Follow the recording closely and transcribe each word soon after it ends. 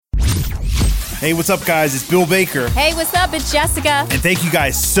Hey, what's up, guys? It's Bill Baker. Hey, what's up? It's Jessica. And thank you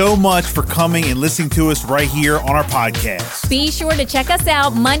guys so much for coming and listening to us right here on our podcast. Be sure to check us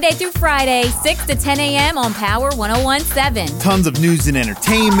out Monday through Friday, 6 to 10 a.m. on Power 101.7. Tons of news and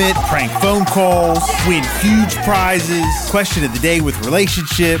entertainment, prank phone calls, win huge prizes, question of the day with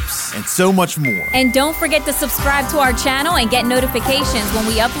relationships, and so much more. And don't forget to subscribe to our channel and get notifications when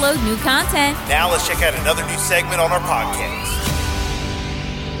we upload new content. Now let's check out another new segment on our podcast.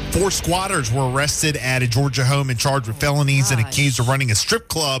 4 squatters were arrested at a Georgia home and charged with felonies and accused of running a strip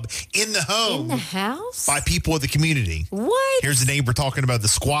club in the home. In the house? By people of the community. What? Here's a neighbor talking about the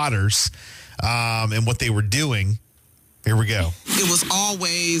squatters and what they were doing. Here we go. It was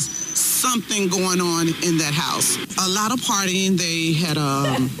always something going on in that house. A lot of partying. They had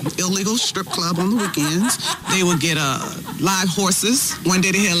a illegal strip club on the weekends. They would get live horses. One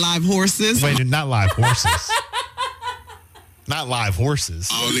day they had live horses. Wait, not live horses. Not live horses.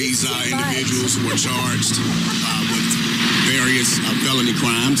 All these individuals were charged with various felony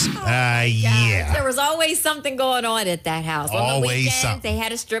crimes. Yeah. There was always something going on at that house. On Always the weekends, something. they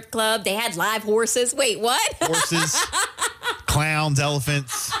had a strip club. They had live horses. Wait, what? Horses, clowns,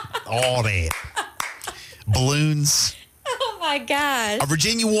 elephants, all that. Balloons. Oh, my gosh. A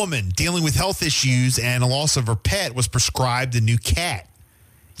Virginia woman dealing with health issues and a loss of her pet was prescribed a new cat.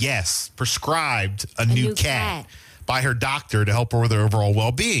 Yes, prescribed a new cat by her doctor to help her with her overall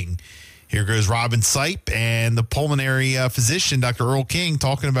well-being. Here goes Robin Sipe and the pulmonary physician, Dr. Earl King,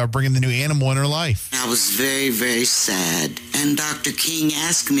 talking about bringing the new animal in her life. I was very, very sad. And Dr. King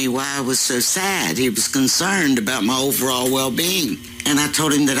asked me why I was so sad. He was concerned about my overall well-being. And I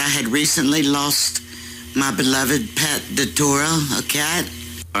told him that I had recently lost my beloved pet, Datura, a cat.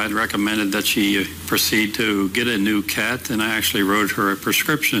 I had recommended that she proceed to get a new cat, and I actually wrote her a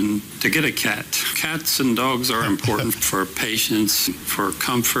prescription to get a cat. Cats and dogs are important for patients, for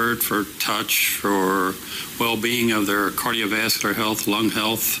comfort, for touch, for well-being of their cardiovascular health, lung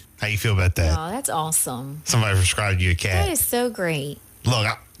health. How you feel about that? Oh, that's awesome. Somebody prescribed you a cat. That is so great.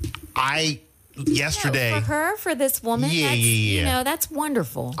 Look, I yesterday. For her, for this woman, Yeah. You know, that's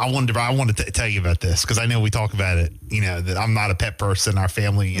wonderful. I wanted to tell you about this because I know we talk about it, you know, that I'm not a pet person. Our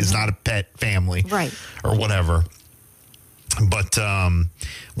family is not a pet family. Right. Or whatever. But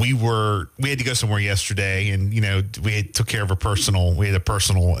we had to go somewhere yesterday and, you know, took care of some personal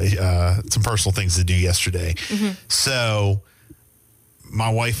things to do yesterday. Mm-hmm. So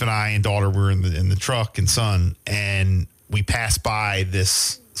my wife and I and daughter were in the truck and son, and we passed by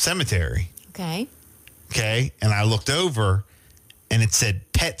this cemetery. Okay. And I looked over and it said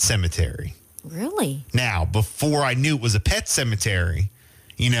pet cemetery. Really? Now, before I knew it was a pet cemetery,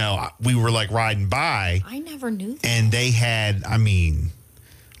 you know, we were like riding by. I never knew that. And they had, I mean,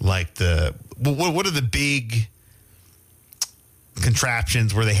 like what are the big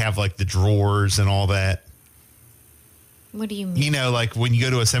contraptions where they have like the drawers and all that? What do you mean? You know, like when you go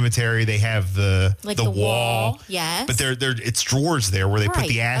to a cemetery, they have the wall. Yes. But it's drawers there where they put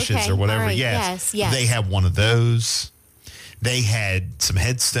the ashes or whatever. Right. Yes. Yes. They have one of those. They had some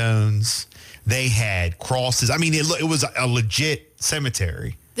headstones. They had crosses. I mean, it was a legit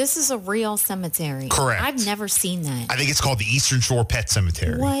cemetery. This is a real cemetery. Correct. I've never seen that. I think it's called the Eastern Shore Pet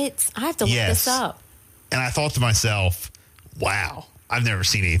Cemetery. What? I have to look this up. And I thought to myself, wow, I've never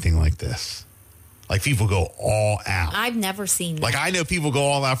seen anything like this. Like, people go all out. I've never seen that. Like, I know people go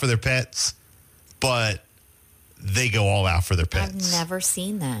all out for their pets, but they go all out for their pets. I've never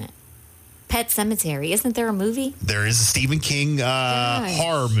seen that. Pet Cemetery. Isn't there a movie? There is a Stephen King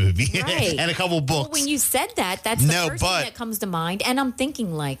horror movie Right. and a couple books. Well, when you said that, that's the first thing that comes to mind. And I'm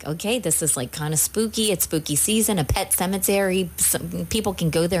thinking like, okay, this is like kind of spooky. It's spooky season, a pet cemetery. Some people can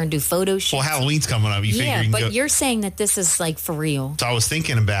go there and do photo shoots. Well, Halloween's coming up. You figure you can but go. you're saying that this is like for real. So I was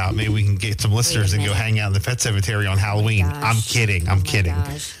thinking about maybe we can get some listeners and go hang out in the pet cemetery on Halloween. gosh. I'm kidding. I'm kidding.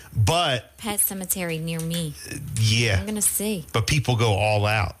 Gosh. But Pet cemetery near me. yeah, I'm going to see. but people go all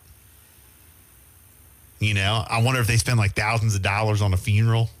out. You know, I wonder if they spend like thousands of dollars on a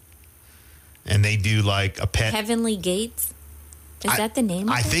funeral and they do like a pet. Heavenly Gates? Is that the name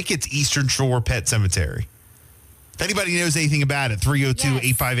of I it? think it's Eastern Shore Pet Cemetery. If anybody knows anything about it,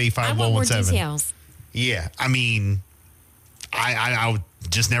 302-858-5117. I want more details. Yeah, I mean, I would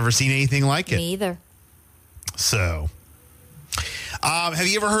just never seen anything like it. Me either. So, have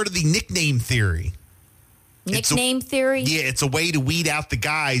you ever heard of the nickname theory? Nickname theory? Yeah, it's a way to weed out the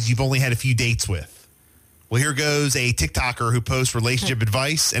guys you've only had a few dates with. Well, here goes a TikToker who posts relationship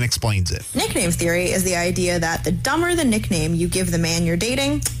advice and explains it. Nickname theory is the idea that the dumber the nickname you give the man you're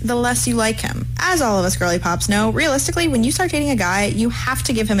dating, the less you like him. As all of us girly pops know, realistically, when you start dating a guy, you have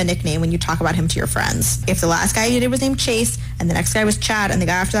to give him a nickname when you talk about him to your friends. If the last guy you dated was named Chase, and the next guy was Chad, and the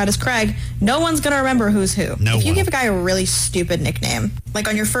guy after that is Craig, no one's going to remember who's who. If you give a guy a really stupid nickname, like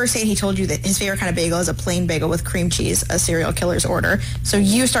on your first date, he told you that his favorite kind of bagel is a plain bagel with cream cheese, a serial killer's order. So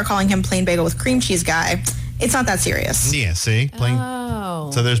you start calling him plain bagel with cream cheese guy. It's not that serious. Yeah, see? Plain. Oh.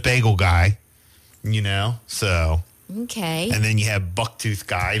 So there's bagel guy, so. Okay. And then you have bucktooth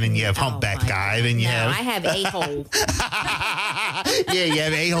guy, then you have humpback guy, then you have... I have a-hole. Yeah, you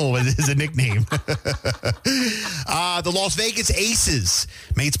have a-hole as a nickname. The Las Vegas Aces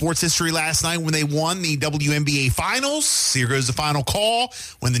made sports history last night when they won the WNBA Finals. Here goes the final call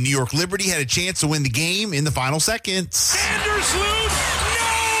when the New York Liberty had a chance to win the game in the final seconds. Sanders Loon, no!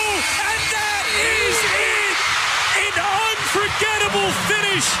 And that is it! An unforgettable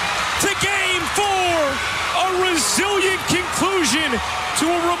finish to Game 4. A resilient conclusion to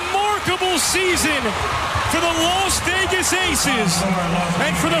a remarkable season for the Las Vegas Aces.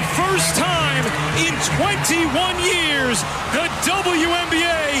 And for the first time in 21 years, the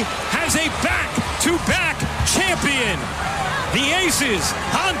WNBA has a back-to-back champion. The Aces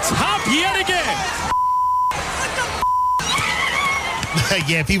on top yet again.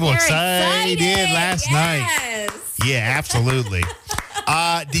 Yeah, people You're excited last night. Yeah, absolutely.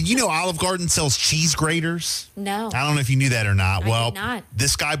 Did you know Olive Garden sells cheese graters? No. I don't know if you knew that or not. I did not.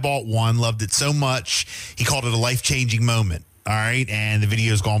 This guy bought one, loved it so much, he called it a life-changing moment. All right, and the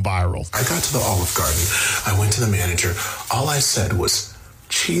video's gone viral. I got to the Olive Garden. I went to the manager. All I said was,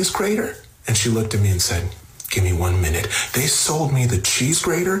 cheese grater? And she looked at me and said, give me 1 minute. They sold me the cheese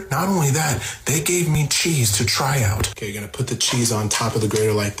grater. Not only that, they gave me cheese to try out. Okay, you're going to put the cheese on top of the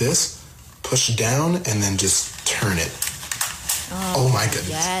grater like this, push down, and then just turn it. Oh my goodness.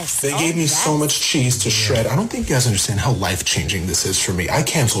 Yes. They gave me so much cheese to shred. I don't think you guys understand how life-changing this is for me. I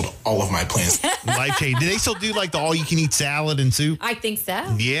canceled all of my plans. Life-changing. Do they still do like the all-you-can-eat salad and soup? I think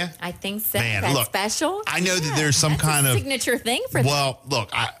so. Yeah? I think so. Man, That's look, special. I know that there's some kind of signature thing for them. Well,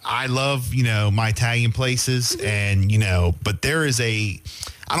 look, I love, my Italian places and, but there is I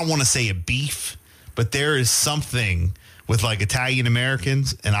don't want to say a beef, but there is something with like Italian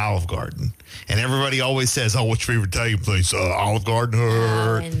Americans and Olive Garden. And everybody always says, oh, what's your favorite Italian place? Olive Garden.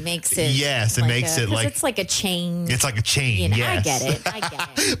 And makes it. Yes, it makes it like. It's like a chain. It's like a chain, yes. I get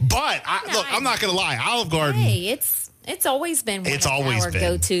it. But, I'm not going to lie. Olive Garden. Hey, it's always been one of our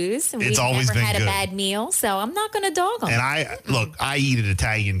go-tos. And we've never had a bad meal, so I'm not going to dog on it. And I eat at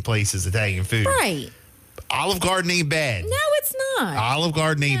Italian places, Italian food. Right. Olive Garden ain't bad. No, it's not. Olive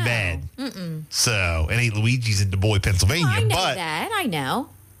Garden ain't bad. Mm-mm. So, it ain't Luigi's in Du Bois, Pennsylvania. I know but that. I know.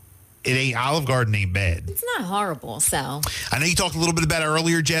 It ain't Olive Garden ain't bad. It's not horrible, so. I know you talked a little bit about it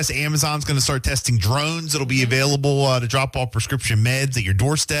earlier, Jess. Amazon's going to start testing drones. It'll be available to drop off prescription meds at your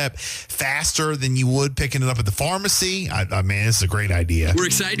doorstep faster than you would picking it up at the pharmacy. I mean, this is a great idea. We're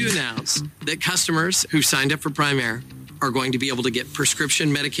excited to announce that customers who signed up for Prime Air are going to be able to get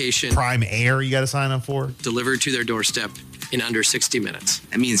prescription medication. Prime Air you got to sign up for? Delivered to their doorstep in under 60 minutes.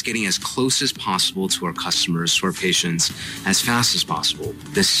 That means getting as close as possible to our customers, to our patients, as fast as possible.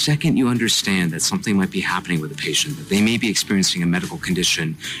 The second you understand that something might be happening with a patient, that they may be experiencing a medical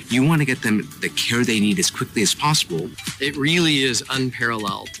condition, you want to get them the care they need as quickly as possible. It really is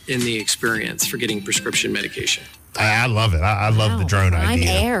unparalleled in the experience for getting prescription medication. I love it. I love the drone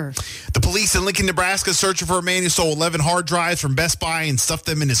idea. Air. The police in Lincoln, Nebraska, searching for a man who stole 11 hard drives from Best Buy and stuffed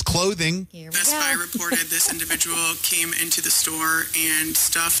them in his clothing. Best Buy reported this individual came into the store and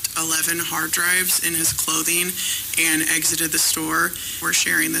stuffed 11 hard drives in his clothing and exited the store. We're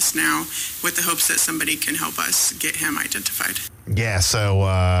sharing this now with the hopes that somebody can help us get him identified. Yeah,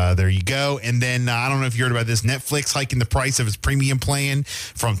 so there you go. And then I don't know if you heard about this. Netflix hiking the price of its premium plan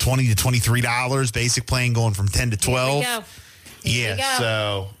from $20 to $23. Basic plan going from $10 to $12. Here we go.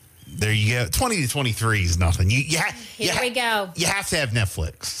 So there you go. 20 to 23 is nothing. Here we go. You have to have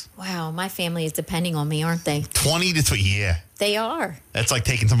Netflix. Wow, my family is depending on me, aren't they? 20 to 20, yeah. They are. That's like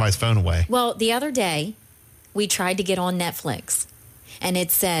taking somebody's phone away. Well, the other day, we tried to get on Netflix, and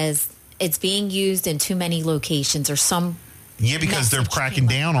it says it's being used in too many locations or some. Yeah, because they're cracking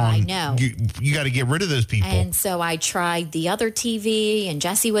down on. I know. You got to get rid of those people. And so I tried the other TV, and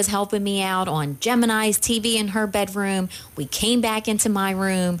Jessie was helping me out on Gemini's TV in her bedroom. We came back into my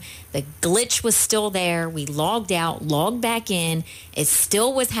room. The glitch was still there. We logged out, logged back in. It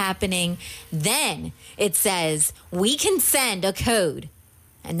still was happening. Then it says, we can send a code.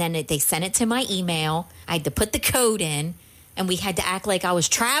 And then they sent it to my email. I had to put the code in, and we had to act like I was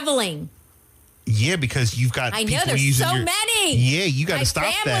traveling. Yeah, because you've got I know people there's using so your, many. Yeah, you got to stop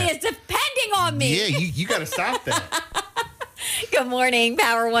My family that. is depending on me. Yeah, you got to stop that. Good morning,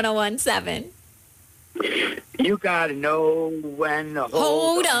 Power 101.7. You gotta know when to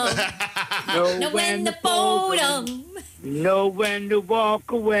hold 'em. Know when to fold 'em. Know when to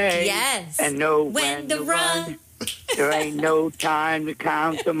walk away. Yes. And know when to run. There ain't no time to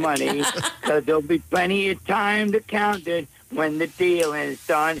count the money, 'cause there'll be plenty of time to count it when the dealing's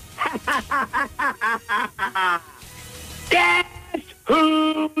done. Guess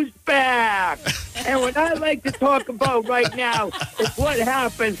who's back? And what I like to talk about right now is what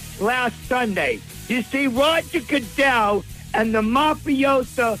happened last Sunday. You see, Roger Goodell and the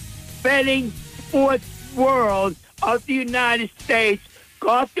mafioso betting sports world of the United States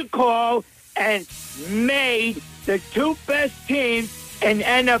got the call and made the two best teams in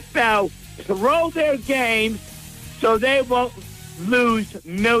NFL throw their games so they won't lose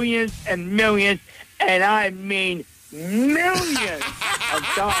millions and millions, and I mean millions of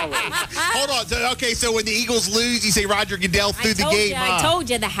dollars. Hold on. So when the Eagles lose, you say Roger Goodell threw the game, huh? I told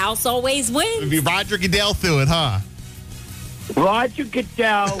you, the house always wins. Roger Goodell threw it, huh? Roger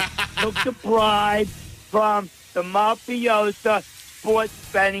Goodell took the bribe from the mafiosa sports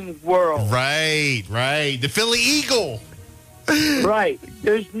betting world. Right. The Philly Eagle. Right.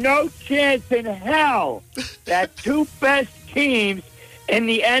 There's no chance in hell that two best teams in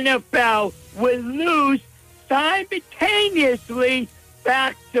the NFL would lose simultaneously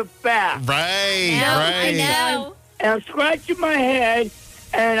back to back. Right. I know. And I'm scratching my head,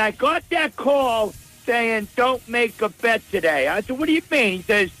 and I got that call saying, don't make a bet today. I said, what do you mean? He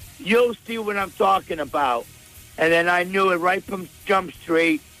says, you'll see what I'm talking about. And then I knew it right from Jump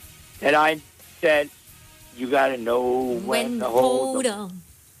Street that I said, you got to know when to hold them.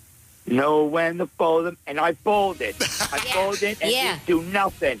 Know when to fold them. And I folded. I folded and didn't do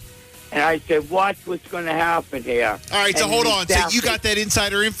nothing. And I said, watch what's going to happen here. All right, so and hold on. So you got that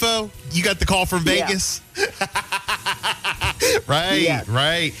insider info? You got the call from Vegas?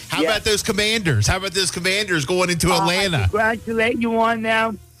 Right. How about those Commanders? How about those Commanders going into Atlanta? I congratulate you on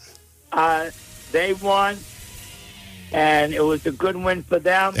them. They won, and it was a good win for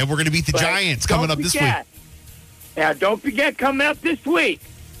them. And we're going to beat the Giants coming up this week. Now, don't forget, coming up this week,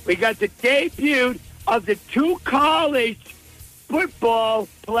 we got the debut of the two college football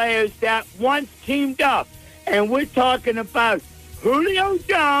players that once teamed up. And we're talking about Julio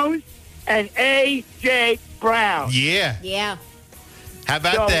Jones and A.J. Brown. Yeah. How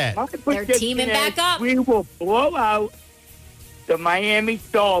about that? They're teaming back up. We will blow out the Miami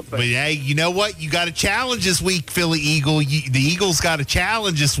Dolphins. But hey, you know what? You got a challenge this week, Philly Eagle. The Eagles got a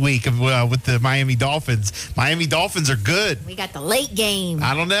challenge this week with the Miami Dolphins. Miami Dolphins are good. We got the late game.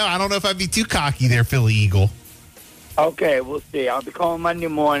 I don't know if I'd be too cocky there, Philly Eagle. Okay, we'll see. I'll be calling Monday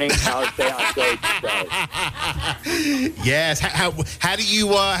morning. I'll say I'm going to go. Yes. How do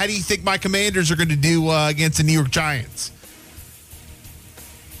you think my Commanders are going to do against the New York Giants?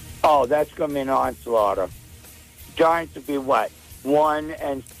 Oh, that's going to be an onslaught. Giants will be what?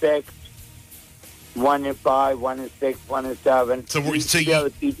 1-6, 1-5, 1-6, 1-7. So you'll be able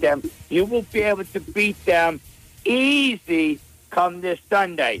to beat them. You will be able to beat them easy come this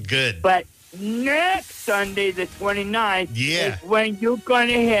Sunday. Good. But next Sunday, the 29th, is when you're going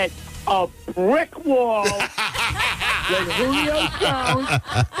to hit a brick wall with Julio Jones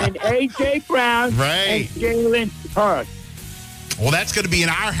and A.J. Brown and Jalen Hurts. Well, that's going to be in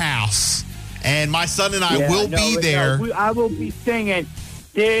our house. And my son and I will be there. I will be singing,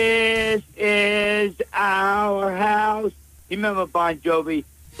 "This is our house." You remember Bon Jovi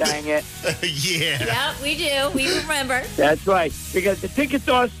sang it? Yeah, we do. We remember. That's right. Because the tickets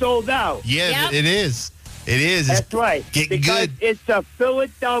are sold out. Yeah, it is. That's right. Getting because good. It's a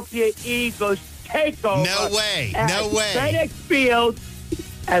Philadelphia Eagles takeover. No way. At FedEx Field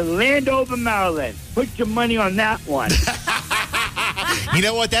at Landover, Maryland. Put your money on that one. You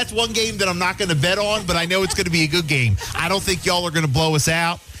know what? That's one game that I'm not going to bet on, but I know it's going to be a good game. I don't think y'all are going to blow us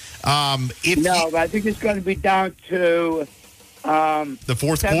out. I think it's going to be down to the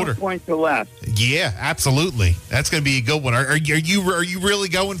fourth 7 quarter. Points or less. Yeah, absolutely. That's going to be a good one. Are you really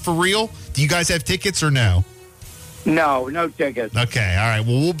going for real? Do you guys have tickets or no? No tickets. Okay, all right.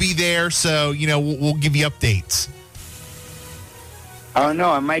 Well, we'll be there, so we'll give you updates. I don't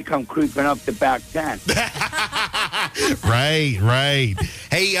know. I might come creeping up the back tent. Right.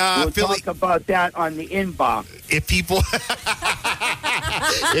 Hey, we'll Philly, talk about that on the inbox. If people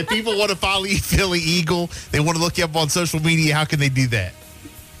want to follow you, Philly Eagle, they want to look you up on social media, how can they do that?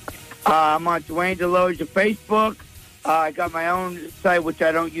 I'm on Dwayne DeLogia Facebook. I got my own site, which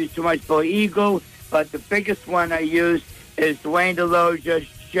I don't use too much, for Eagle, but the biggest one I use is Dwayne DeLogia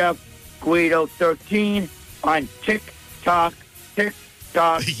Chef Guido13 on TikTok.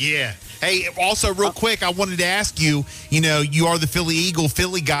 Yeah. Hey, also real quick, I wanted to ask you, you are the Philly Eagle,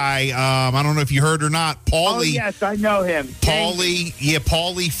 Philly guy. I don't know if you heard or not. Paulie. Oh, yes, I know him.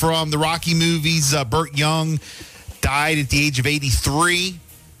 Paulie from the Rocky movies. Burt Young died at the age of 83.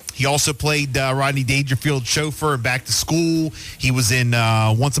 He also played Rodney Dangerfield's chauffeur in Back to School. He was in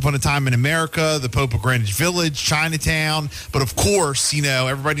Once Upon a Time in America, The Pope of Greenwich Village, Chinatown. But of course,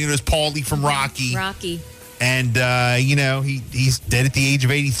 everybody knows Paulie from Rocky. And, he's dead at the age of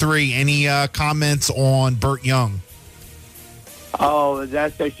 83. Any comments on Burt Young? Oh,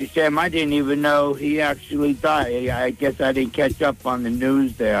 that's such a shame. I didn't even know he actually died. I guess I didn't catch up on the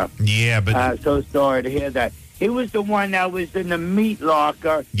news there. Yeah, but... so sorry to hear that. He was the one that was in the meat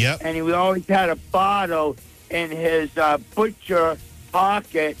locker. Yep. And he always had a bottle in his butcher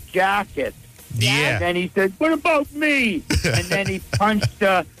pocket jacket. Yeah. And then he said, "What about me?" And then he punched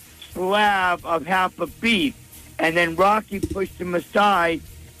a slab of half a beef. And then Rocky pushed him aside.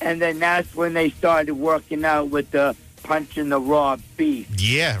 And then that's when they started working out with the punching the raw beef.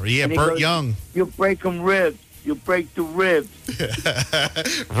 Yeah, And he Burt goes, Young. "You break them ribs. You break the ribs."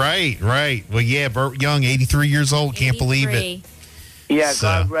 Right. Well, yeah, Burt Young, 83 years old. Can't believe it. Yeah,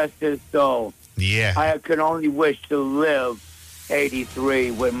 God rest his soul. Yeah. I could only wish to live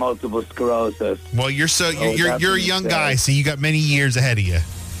 83 with multiple sclerosis. Well, you're a young guy, so you got many years ahead of you.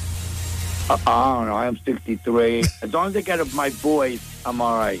 I don't know. I'm 63. As long as I get my voice, I'm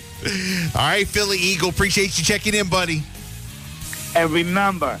all right. All right, Philly Eagle. Appreciate you checking in, buddy. And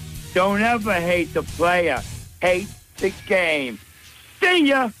remember, don't ever hate the player. Hate the game. See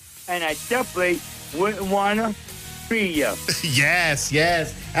ya. And I definitely wouldn't want to free you. Yes.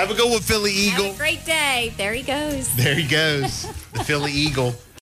 Have a good one, Philly Eagle. Have a great day. There he goes. The Philly Eagle.